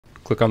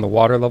click on the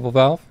water level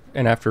valve,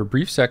 and after a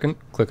brief second,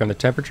 click on the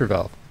temperature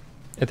valve.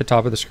 At the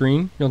top of the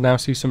screen, you'll now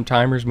see some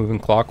timers moving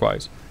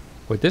clockwise.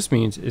 What this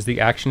means is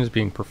the action is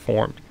being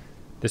performed.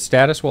 The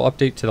status will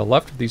update to the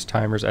left of these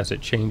timers as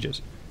it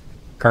changes.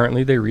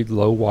 Currently they read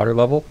low water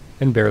level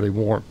and barely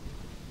warm.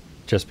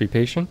 Just be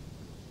patient.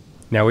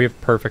 Now we have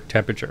perfect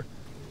temperature.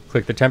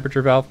 Click the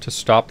temperature valve to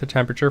stop the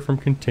temperature from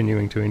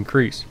continuing to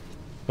increase.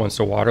 Once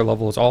the water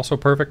level is also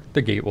perfect,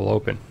 the gate will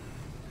open.